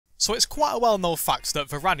So it's quite a well-known fact that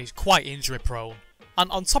Varane is quite injury prone.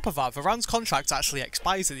 And on top of that, Varane's contract actually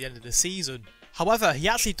expires at the end of the season. However, he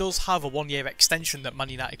actually does have a 1-year extension that Man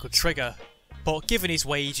United could trigger. But given his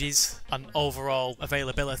wages and overall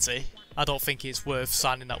availability, I don't think it's worth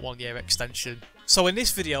signing that 1-year extension. So in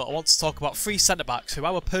this video I want to talk about 3 centre-backs who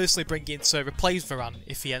I would personally bring in to replace Varane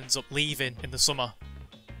if he ends up leaving in the summer.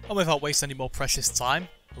 And without wasting any more precious time,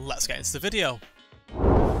 let's get into the video.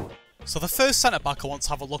 So the first centre-back I want to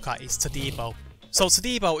have a look at is Todibo. So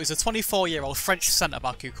Todibo is a 24-year-old French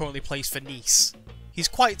centre-back who currently plays for Nice. He's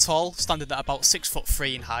quite tall, standing at about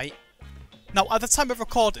 6'3" in height. Now at the time of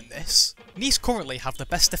recording this, Nice currently have the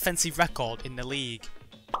best defensive record in the league.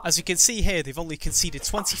 As you can see here, they've only conceded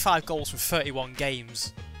 25 goals from 31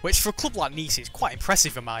 games, which for a club like Nice is quite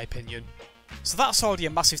impressive in my opinion. So that's already a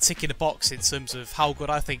massive tick in the box in terms of how good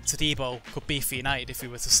I think Todibo could be for United if we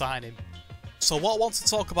were to sign him. So what I want to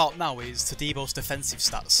talk about now is Todibo's defensive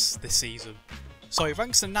stats this season. So he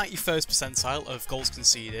ranks in the 91st percentile of goals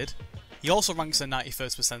conceded. He also ranks in the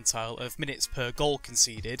 91st percentile of minutes per goal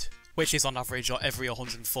conceded, which is on average every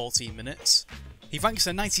 114 minutes. He ranks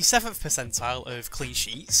in the 97th percentile of clean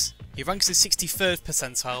sheets. He ranks in the 63rd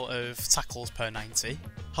percentile of tackles per 90.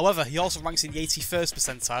 However, he also ranks in the 81st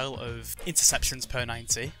percentile of interceptions per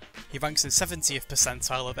 90. He ranks in the 70th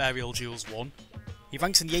percentile of aerial duels won. He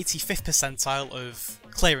ranks in the 85th percentile of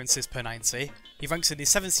clearances per 90. He ranks in the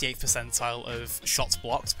 78th percentile of shots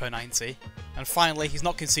blocked per 90. And finally, he's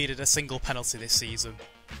not conceded a single penalty this season.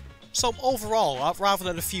 So overall, rather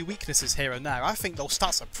than a few weaknesses here and there, I think those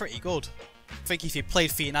stats are pretty good. I think if he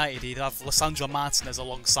played for United, he'd have Lisandro Martinez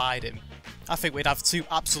alongside him. I think we'd have 2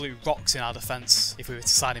 absolute rocks in our defence if we were to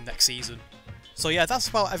sign him next season. So yeah, that's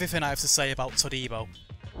about everything I have to say about Todibo.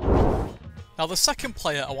 Now the second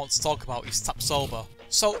player I want to talk about is Tapsoba.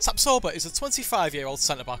 So Tapsoba is a 25-year-old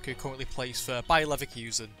centre-back who currently plays for Bayer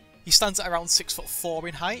Leverkusen. He stands at around 6'4"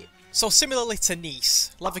 in height. So similarly to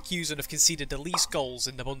Nice, Leverkusen have conceded the least goals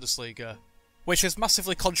in the Bundesliga, which has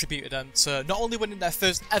massively contributed them to not only winning their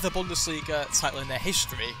first ever Bundesliga title in their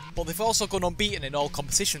history, but they've also gone unbeaten in all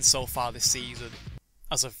competitions so far this season,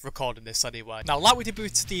 as of recording this anyway. Now like we did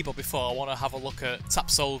with Todibo before, I want to have a look at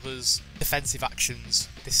Tapsoba's defensive actions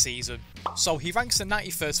this season. So he ranks in the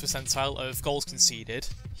 91st percentile of goals conceded.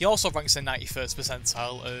 He also ranks in the 91st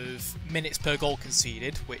percentile of minutes per goal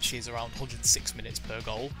conceded, which is around 106 minutes per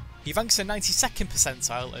goal. He ranks in the 92nd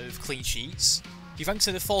percentile of clean sheets. He ranks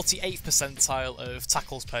in the 48th percentile of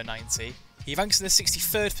tackles per 90. He ranks in the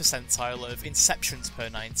 63rd percentile of interceptions per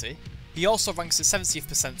 90. He also ranks in the 70th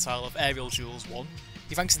percentile of aerial duels won.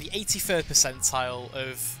 He ranks in the 83rd percentile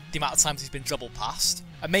of the amount of times he's been dribbled past.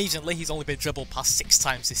 Amazingly, he's only been dribbled past 6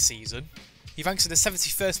 times this season. He ranks in the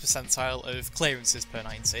 71st percentile of clearances per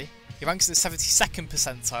 90. He ranks in the 72nd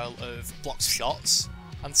percentile of blocked shots.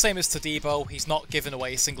 And same as Todibo, he's not given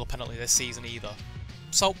away a single penalty this season either.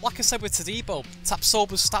 So, like I said with Todibo,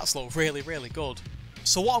 Tapsoba's stats look really good.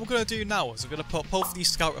 So what I'm going to do now is I'm going to put both of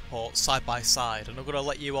these scout reports side by side, and I'm going to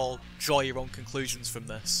let you all draw your own conclusions from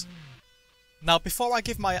this. Now, before I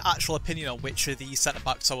give my actual opinion on which of these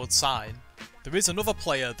centre-backs I would sign, there is another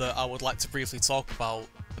player that I would like to briefly talk about,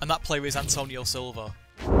 and that player is Antonio Silva.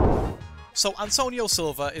 So Antonio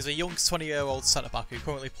Silva is a young 20-year-old centre-back who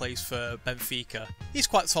currently plays for Benfica. He's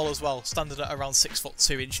quite tall as well, standing at around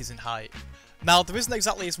 6'2" in height. Now there isn't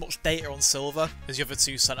exactly as much data on Silva as the other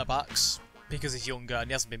 2 centre-backs, because he's younger and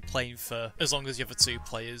he hasn't been playing for as long as the other 2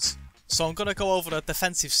 players. So I'm going to go over the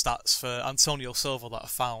defensive stats for Antonio Silva that I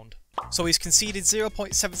found. So he's conceded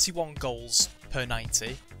 0.71 goals per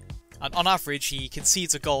 90, and on average he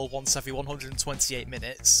concedes a goal once every 128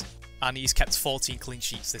 minutes, and he's kept 14 clean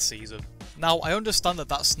sheets this season. Now I understand that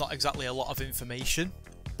that's not exactly a lot of information,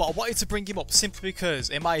 but I wanted to bring him up simply because,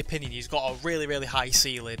 in my opinion, he's got a really high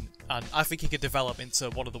ceiling, and I think he could develop into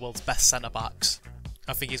one of the world's best centre-backs.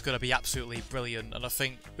 I think he's going to be absolutely brilliant, and I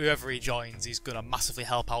think whoever he joins, he's going to massively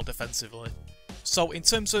help out defensively. So in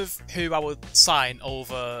terms of who I would sign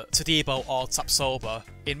over Todibo or Tapsoba,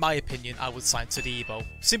 in my opinion I would sign Todibo,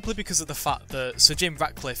 simply because of the fact that Sir Jim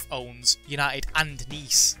Ratcliffe owns United and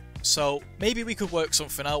Nice. So maybe we could work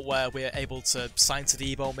something out where we're able to sign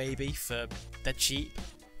Todibo maybe for dead cheap.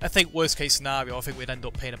 I think worst case scenario, I think we'd end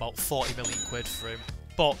up paying about 40 million quid for him.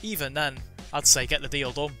 But even then, I'd say get the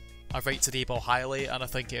deal done. I rate Todibo highly, and I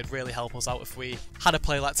think it'd really help us out if we had a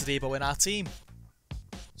player like Todibo in our team.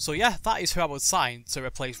 So yeah, that is who I would sign to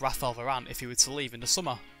replace Raphael Varane if he were to leave in the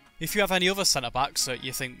summer. If you have any other centre-backs that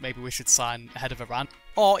you think maybe we should sign ahead of Varane,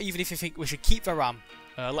 or even if you think we should keep Varane,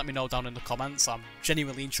 let me know down in the comments. I'm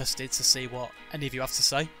genuinely interested to see what any of you have to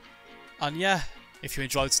say. And yeah, if you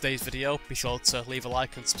enjoyed today's video, be sure to leave a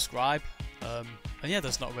like and subscribe, And yeah,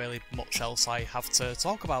 there's not really much else I have to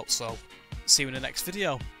talk about, so see you in the next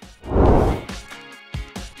video.